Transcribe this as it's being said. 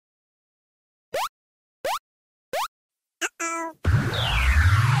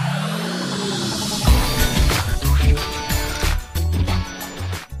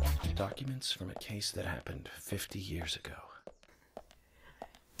documents from a case that happened 50 years ago.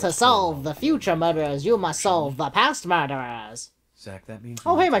 To solve the future murders, you must solve the past murderers. Zach, that means...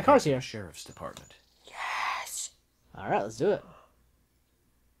 Oh, hey, my car's here. Sheriff's Department. Yes! Alright, let's do it.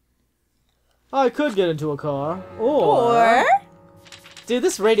 I could get into a car. Or... Dude,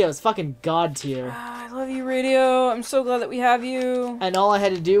 this radio is fucking god tier. I love you, radio. I'm so glad that we have you. And all I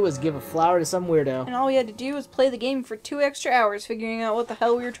had to do was give a flower to some weirdo. And all we had to do was play the game for 2 extra hours, figuring out what the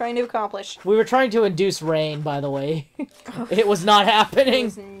hell we were trying to accomplish. We were trying to induce rain, by the way. It was not happening. It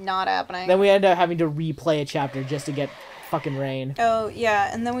was not happening. Then we ended up having to replay a chapter just to get fucking rain. Oh,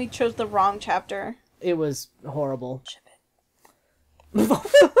 yeah, and then we chose the wrong chapter. It was horrible. Ship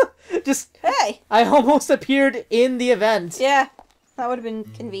it. Just... Hey! I almost appeared in the event. Yeah. That would have been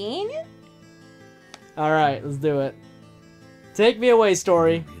convenient. Alright, let's do it. Take me away,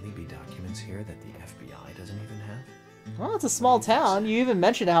 story. Could there really be documents here that the FBI doesn't even have? Well, it's a small town. You even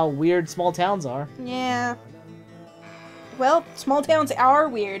mentioned how weird small towns are. Yeah. Well, small towns are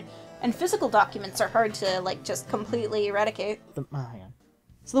weird, and physical documents are hard to, like, just completely eradicate. Hang on.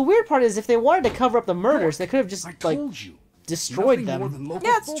 So the weird part is, if they wanted to cover up the murders, they could have just, like, destroyed them.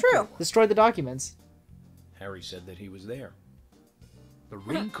 Yeah, it's true. Destroyed the documents. Harry said that he was there. The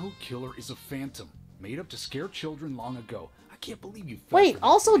Raincoat Killer is a phantom, made up to scare children long ago. I can't believe you fell Wait, for that.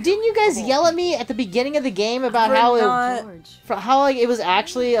 also, didn't you guys yell at me at the beginning of the game about how like, it was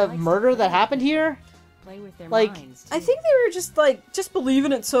actually a murder that happened here? Play with their Like, minds, I think they were just, like, just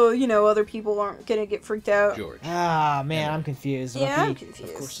believing it so, you know, other people aren't gonna get freaked out. George. Ah, man, I'm confused. Yeah, I'm Okay.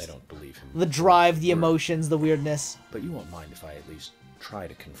 confused. Of course I don't believe him. The drive, the emotions, the weirdness. But you won't mind if I at least try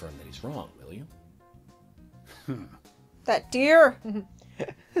to confirm that he's wrong, will you? That deer!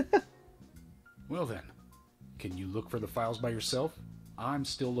 Well then, can you look for the files by yourself? I'm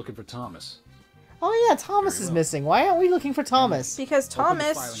still looking for Thomas. Oh yeah, Thomas is missing. Why aren't we looking for Thomas? Because Open the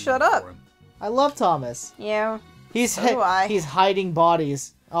Thomas, filing shut room up. for him. I love Thomas. Yeah. He's So do I. he's hiding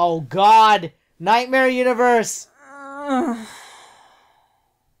bodies. Oh god! Nightmare universe!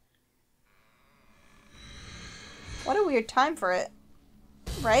 What a weird time for it.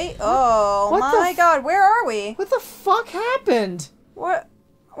 Right? Oh What the my god, where are we? What the fuck happened? What?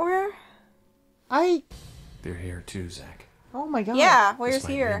 Where? They're here too, Zach. Oh my god. Yeah, This where's might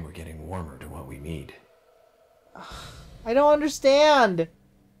mean here? we're getting warmer to what we need. I don't understand.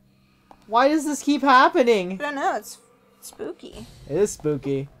 Why does this keep happening? I don't know, it's spooky. It is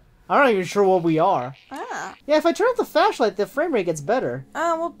spooky. I'm not even sure what we are. Ah. Yeah, if I turn off the flashlight, the frame rate gets better.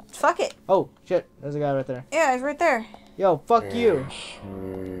 Oh, well, fuck it. Oh, shit. There's a guy right there. Yeah, he's right there. Yo, fuck you.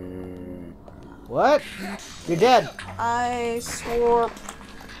 What? You're dead. I swore.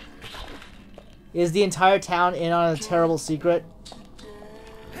 Is the entire town in on a terrible secret?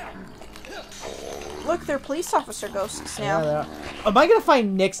 Look, they're police officer ghosts Yeah, now. they are. Am I gonna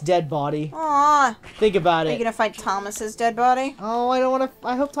find Nick's dead body? Aw. Think about Are you it. gonna find Thomas's dead body? Oh, I don't want to.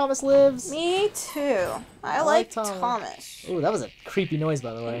 I hope Thomas lives. Me too. I like like Thomas. Thomas. Ooh, that was a creepy noise,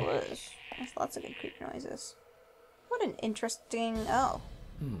 by the It way. was. There's lots of good creepy noises. What an interesting... Oh.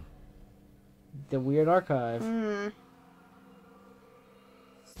 The weird archive. Hmm.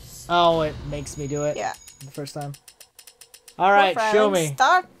 Oh, it makes me do it. Yeah. The first time. Alright, show me.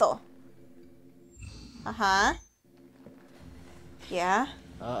 Starto. Uh-huh. Yeah.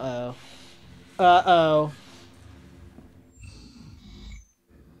 Uh-oh. Uh-oh.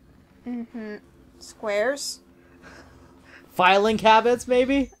 Mm-hmm. Squares. Filing cabinets,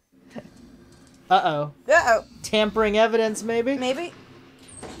 maybe? Uh-oh. Uh-oh. Tampering evidence, maybe? Maybe.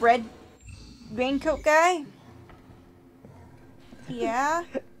 Red raincoat guy. Yeah.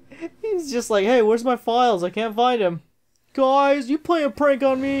 He's just like, hey, where's my files? I can't find him. Guys, you playing a prank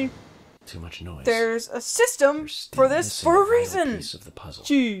on me? Too much noise. There's a system We're still for this missing for a final reason. Piece of the puzzle.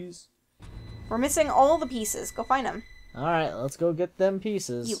 Jeez. We're missing all the pieces. Go find them. Alright, let's go get them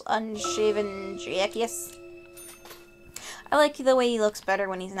pieces. You unshaven jackass. I like the way he looks better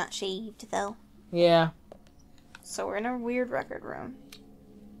when he's not shaved, though. Yeah. So we're in a weird record room.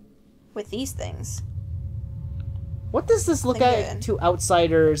 With these things. What does this look Think at good. to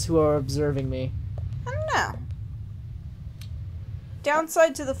outsiders who are observing me? I don't know.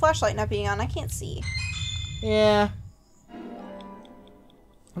 Downside to the flashlight not being on, I can't see. Yeah.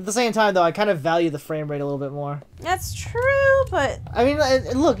 At the same time, though, I kind of value the frame rate a little bit more. That's true, but I mean,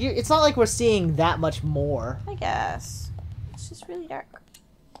 look, it's not like we're seeing that much more. I guess. It's just really dark.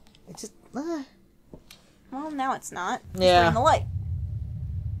 It's just... Well, now it's not. It's Yeah. in the light.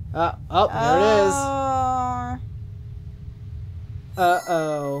 oh, there it is.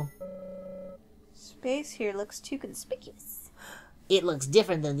 Uh-oh. Space here looks too conspicuous. It looks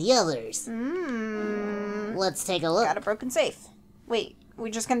different than the others. Mmm. Let's take a look. Got a broken safe. Wait, We're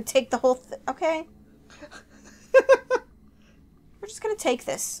just gonna take the whole okay. We're just gonna take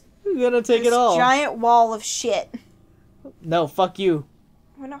this. We're gonna take this it all. Giant wall of shit. No, fuck you.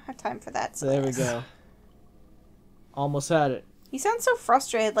 We don't have time for that. So there we go. Almost had it. He sounds so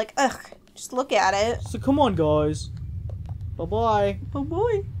frustrated, like, ugh, just look at it. So come on, guys. Bye-bye.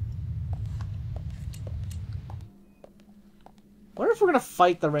 Bye-bye. I wonder if we're gonna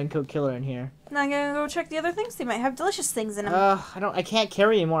fight the Raincoat Killer in here. Now I'm gonna go check the other things. They might have delicious things in them. I can't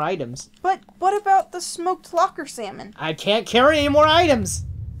carry any more items. But what about the smoked locker salmon? I can't carry any more items!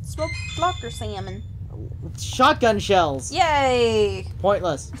 Smoked locker salmon. Shotgun shells! Yay!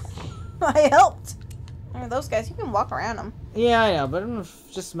 Pointless. I helped. I mean, those guys, you can walk around them. Yeah, I know, but I'm gonna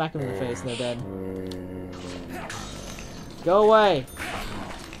just smack them in the face and they're dead. Go away.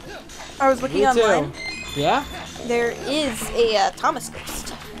 I was looking Me online. too. Yeah? There is a Thomas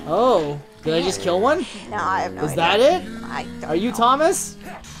ghost. Oh, did I just kill one? No, I have no Is idea. that it? I don't Are you know. Thomas?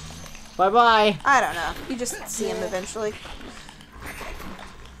 Bye-bye. I don't know. You just see him eventually.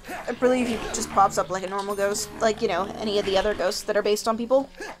 I believe he just pops up like a normal ghost. Like, you know, any of the other ghosts that are based on people.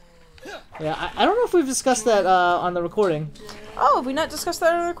 Yeah, I don't know if we've discussed that on the recording. Oh, have we not discussed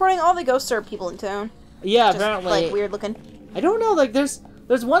that on the recording? All the ghosts are people in town. Yeah, Just, apparently. like, weird looking. I don't know, like, there's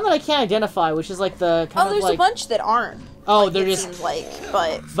one that I can't identify, which is like the kind of There's like... a bunch that aren't. Oh, like, they're it just... seems like,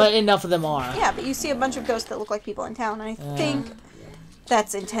 but... But enough of them are. Yeah, but you see a bunch of ghosts that look like people in town, and I think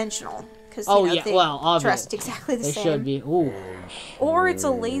that's intentional. Because, Yeah, they well, obviously. dressed exactly the They same. should be. Ooh. Or it's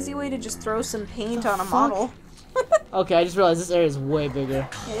a lazy way to just throw some paint on a model. Okay, I just realized this area is way bigger.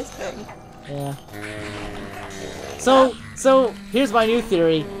 It is big. Yeah. So here's my new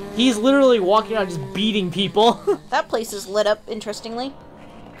theory. He's literally walking around just beating people. That place is lit up, interestingly.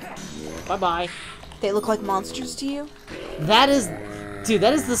 Bye-bye. They look like monsters to you? That is... Dude,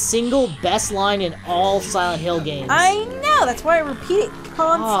 that is the single best line in all Silent Hill games. I know! That's why I repeat it Oh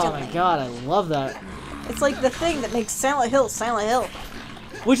constantly. my god, I love that. It's like the thing that makes Silent Hill Silent Hill.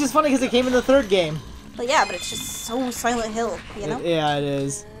 Which is funny because it came in the third game. But yeah, but it's just so Silent Hill, you know? Yeah, it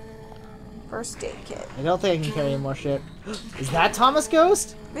is. First aid kit. I don't think I can carry any more shit. Is that Thomas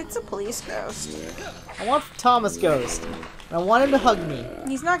Ghost? It's a police ghost. I want Thomas Ghost. I want him to hug me.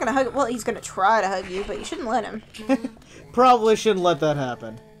 He's not gonna hug. Well, he's gonna try to hug you, but you shouldn't let him. Probably shouldn't let that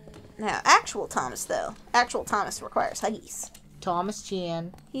happen. Now, actual Thomas, though. Actual Thomas requires huggies. Thomas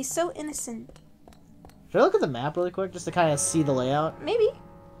Chan. He's so innocent. Should I look at the map really quick just to kind of see the layout? Maybe.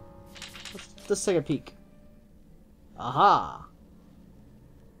 Let's take a peek. Aha.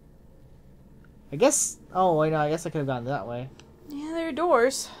 I guess... Oh, wait, no, I guess I could have gone that way. Yeah, there are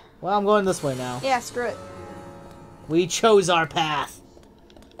doors. Well, I'm going this way now. Yeah, screw it. We chose our path.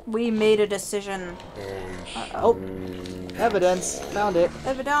 We made a decision. Oh. Evidence. Found it.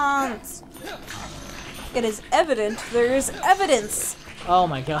 Evidence. It is evident there is evidence. Oh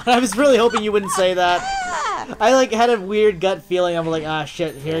my god. I was really hoping you wouldn't say that. Ah! I, like, had a weird gut feeling. I'm like, ah,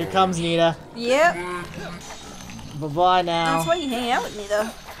 shit. Here it comes, Nita. Yep. Bye-bye now. That's why you hang out with me, though.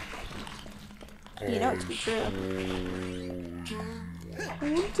 You know it to be true.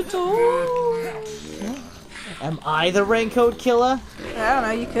 Am I the Raincoat Killer? I don't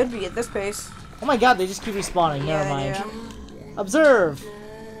know, you could be at this pace. Oh my god, they just keep respawning. Never mind. Yeah. Observe.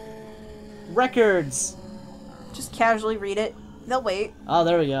 Records. Just casually read it. They'll wait. Oh,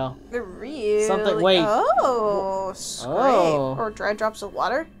 there we go. They're really... Something- wait. Oh, scrape. Oh. Or dry drops of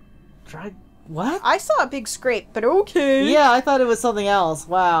water. Try... What? I saw a big scrape, but okay. Yeah, I thought it was something else.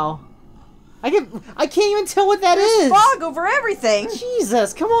 Wow. I can't even tell what that is. Fog over everything.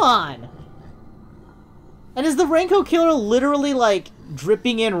 Jesus, come on. And is the Raincoat Killer literally, like,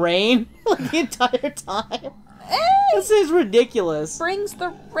 dripping in rain? Like, the entire time? This is ridiculous. Brings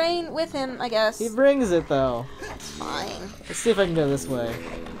the rain with him, I guess. He brings it, though. It's fine. Let's see if I can go this way.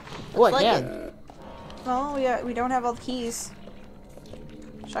 Oh, I Like can. it. Oh, yeah, we don't have all the keys.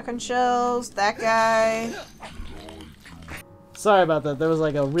 Shotgun shells, that guy. Sorry about that. There was,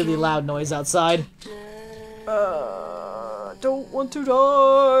 like, a really loud noise outside. Don't want to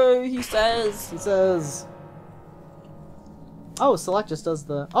die, he says. He says... Oh, select just does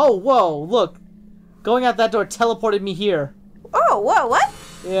the... Oh, whoa, look. Going out that door teleported me here. Oh, whoa, what?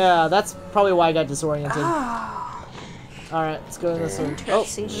 Yeah, that's probably why I got disoriented. Ah, Alright, let's go this way. Oh,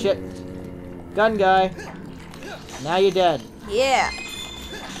 Interesting. shit. Gun guy. Now you're dead. yeah.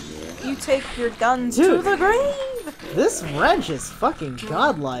 You take your guns to Dude. the grave. This wrench is fucking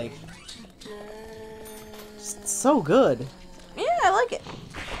godlike. Just so good. Yeah, I like it.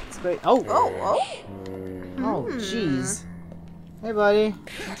 It's great. Oh, Oh, oh, jeez. Hey, buddy.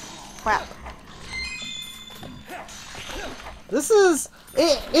 wow. This is...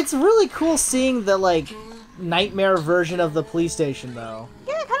 It's really cool seeing the, like... nightmare version of the police station, though.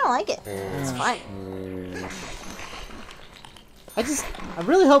 Yeah, I kind of like it. It's fine. I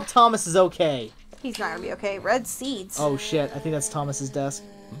really hope Thomas is okay. He's not gonna be okay. Red seeds. Oh shit, I think that's Thomas's desk.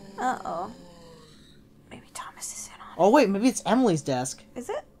 Uh-oh. Maybe Thomas is in on it. Oh wait, maybe it's Emily's desk. Is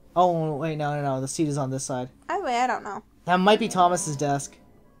it? Oh wait, no, the seat is on this side. Either way, I don't know. That might be Thomas's desk.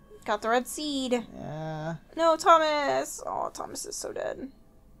 Got the red seed. Yeah, No, Thomas. Oh, Thomas is so dead.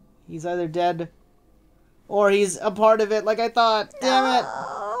 he's either dead or he's a part of it like I thought. Damn it.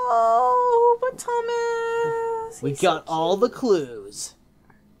 Oh, but Thomas. We he's got so all the clues.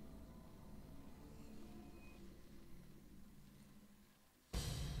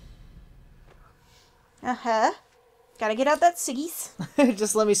 Uh-huh. Gotta get out that ciggies.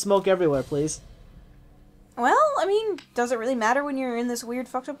 Just let me smoke everywhere, please. Well, I mean, does it really matter when you're in this weird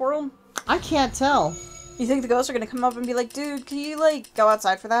fucked up world? I can't tell. You think the ghosts are gonna come up and be like, dude, can you, like, go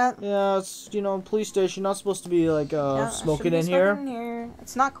outside for that? Yeah, it's, police station, not supposed to be, like, Yeah, smoking shouldn't be in here. smoking in here.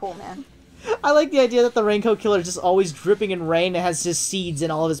 It's not cool, man. I like the idea that the raincoat killer is just always dripping in rain and has just seeds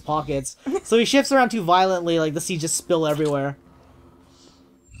in all of his pockets. So he shifts around too violently, like the seeds just spill everywhere.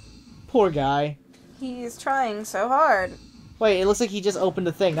 Poor guy. He's trying so hard. Wait, it looks like he just opened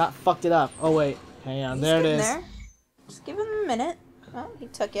the thing, not fucked it up. Oh wait, hang on, He's there it getting is. there. Just give him a minute. Oh, he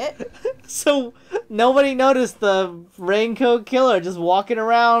took it. So nobody noticed the raincoat killer just walking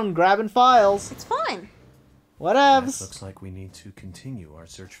around grabbing files. It's fine. Whatevs. Looks like we need to continue our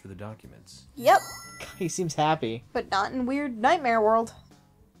search for the documents. Yep. He seems happy. But not in weird nightmare world.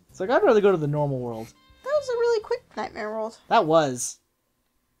 It's like, I'd rather go to the normal world. That was a really quick nightmare world. That was.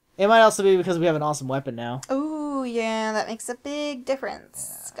 It might also be because we have an awesome weapon now. Ooh, yeah, that makes a big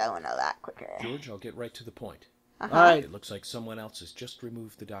difference. Going a lot quicker. George, I'll get right to the point. Alright. It looks like someone else has just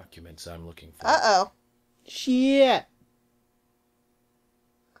removed the documents I'm looking for. Uh-oh. Shit.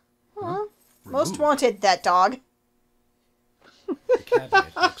 Aw. Most wanted, that dog. The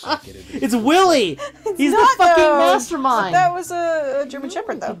cabinet looks like it had been It's Willie! He's the not, fucking though. mastermind! That was a German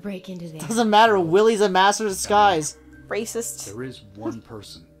Shepherd, though. Could break into there. Doesn't matter, Willie's a master of disguise. Racist. There is one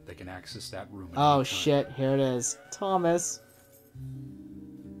person that can access that room. At Oh any time. shit, here it is. Thomas.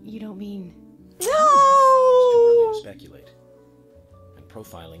 You don't mean... too early No! to speculate. And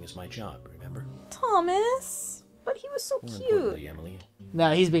profiling is my job, remember? Thomas. But he was so More cute. importantly, Emily,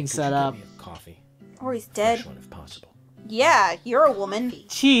 No, he's being could set you up. get me a coffee? Or he's Fresh dead. one if possible. Yeah, you're a woman.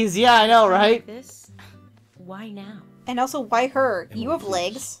 Jeez, yeah, I know, right? This? Why now? And also, why her? Emily, You have please.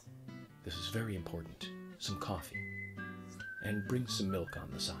 legs. This is very important. Some coffee. And bring some milk on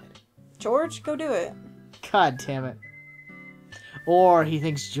the side. George, go do it. God damn it. Or he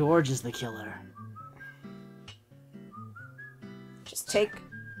thinks George is the killer. Just take...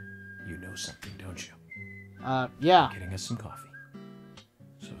 You know something, don't you? Yeah. Getting us some coffee.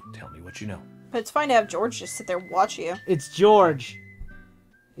 So tell me what you know. But it's fine to have George just sit there and watch you. It's George.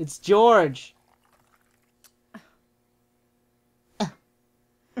 It's George.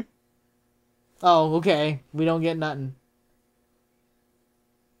 Oh, okay. We don't get nothing.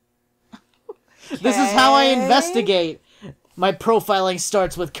 This is how I Okay. investigate. My profiling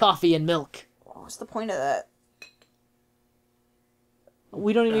starts with coffee and milk. What's the point of that?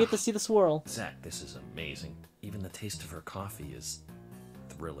 We don't even get to see the swirl. Zach, this is amazing. Even the taste of her coffee is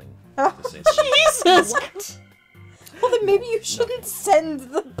thrilling. Oh, To say the least. Jesus! Well, then maybe you shouldn't send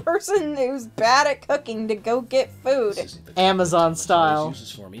the person who's bad at cooking to go get food. This isn't the Amazon Thomas always style.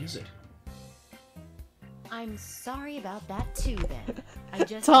 uses for me, is it? I'm sorry about that too, then. I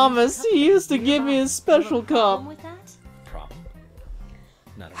just Thomas, he used to give me a special You have a problem cup. with that? Problem?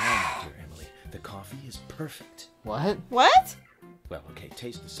 Not at all, my dear Emily. The coffee is perfect. What? What? Well, okay,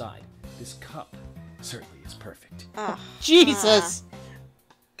 taste aside, this cup certainly is perfect. Ugh. Jesus!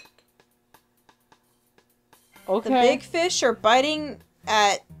 The Okay. big fish are biting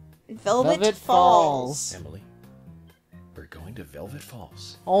at Velvet, Velvet Falls. Falls. Emily, we're going to Velvet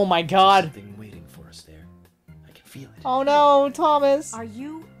Falls. Oh my god. Something waiting for us there. I can feel it. Oh no, Thomas. Are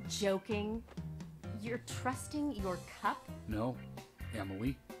you joking? You're trusting your cup? No,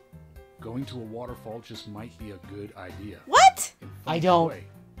 Emily. Going to a waterfall just might be a good idea. What? In I feng don't- shui,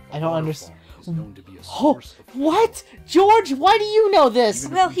 I a don't waterfall understand. is known to be a Oh, source of what? George, why do you know this?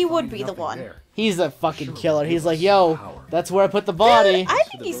 Even if Well, we he would find be the nothing one. there, He's a fucking Sure, killer. He's give like, us yo, power. that's where I put the body. Dude, I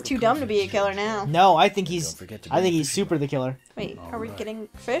think he's too dumb to be a killer now. No, I think Don't he's forget to I think bring he's fish super the killer. Wait, are we Alright. getting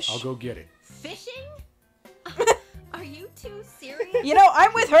fish? I'll go get it. Fishing? Are you two serious? You know,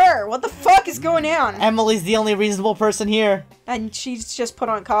 I'm with her. What the fuck is going on? Emily's the only reasonable person here. And she's just put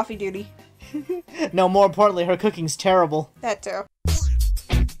on coffee duty. No, more importantly, her cooking's terrible. That too.